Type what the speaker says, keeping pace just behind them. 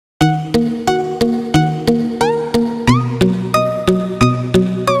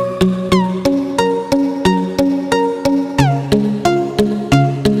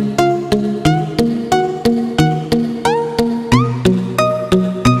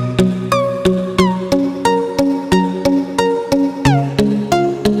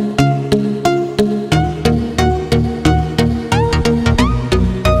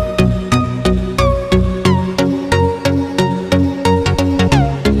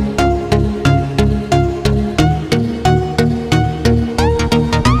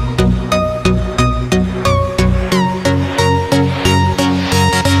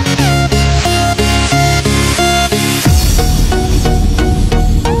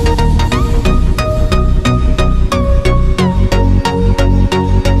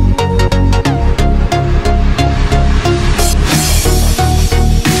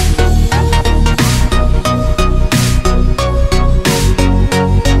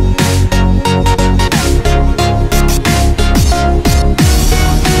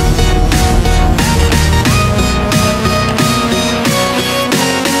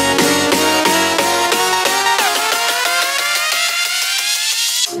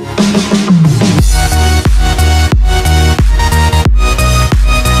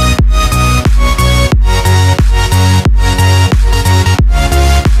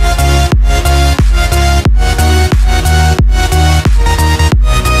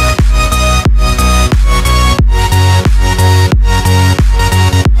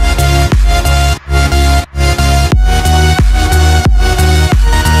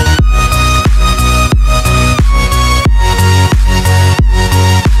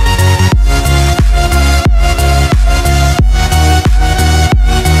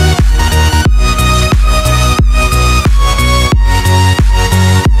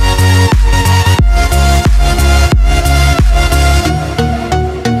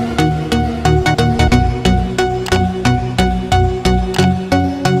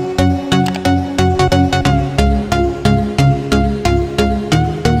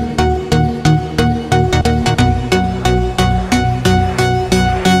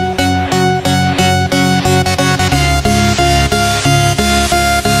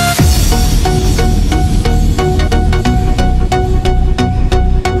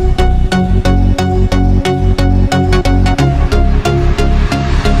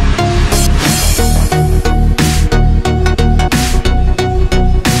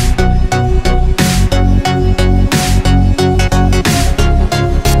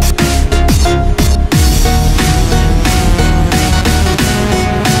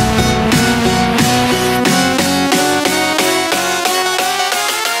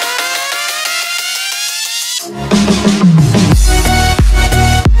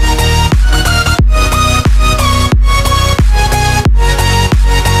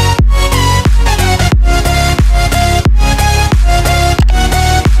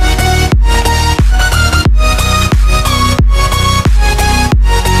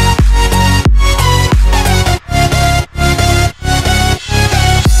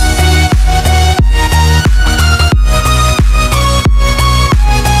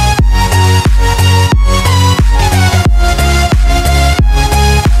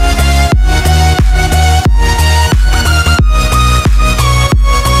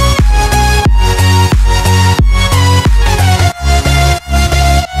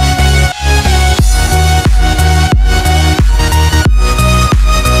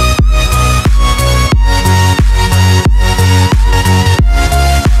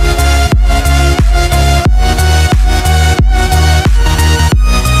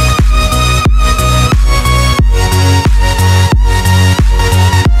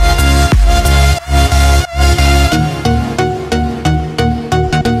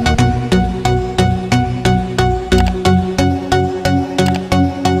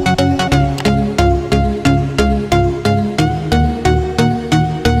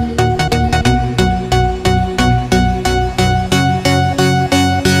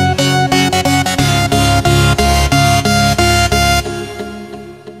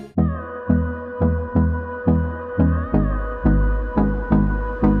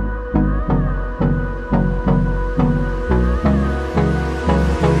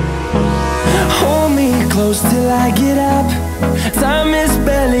close till I get up. Time is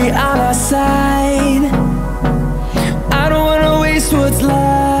barely on our side. I don't wanna waste what's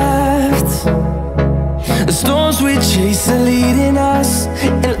left. The storms we chase are leading us,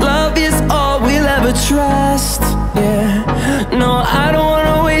 and love is all we'll ever trust. Yeah, no, I don't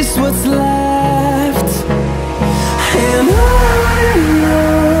wanna waste what's left. And on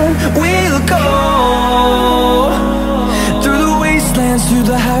we'll go, through the wastelands, through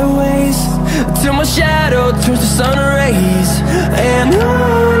the highways, till my shadow turns to sun rays. And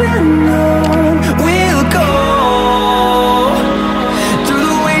on we'll go, through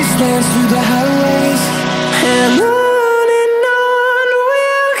the wastelands, through the highways, and on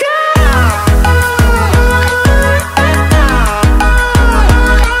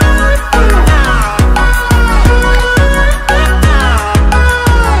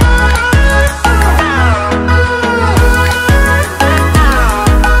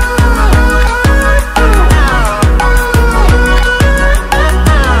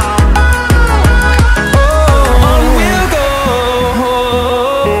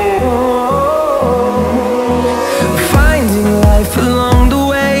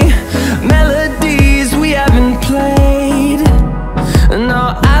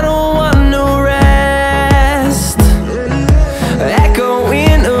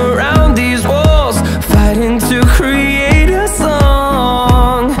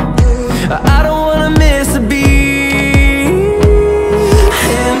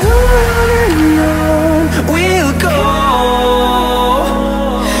we'll go.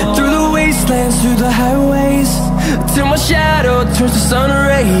 Through the highways, till my shadow turns to sun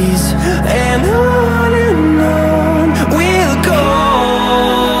rays. And on we'll go,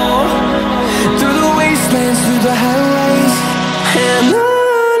 through the wastelands, through the highways, and on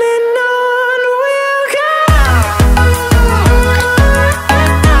we'll go.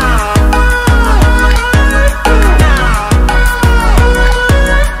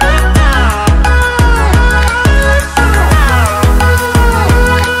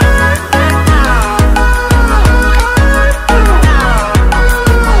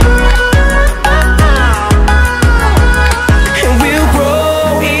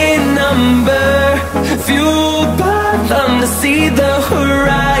 See the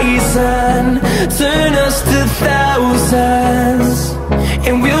horizon turn us to thousands,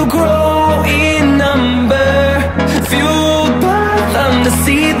 and we'll grow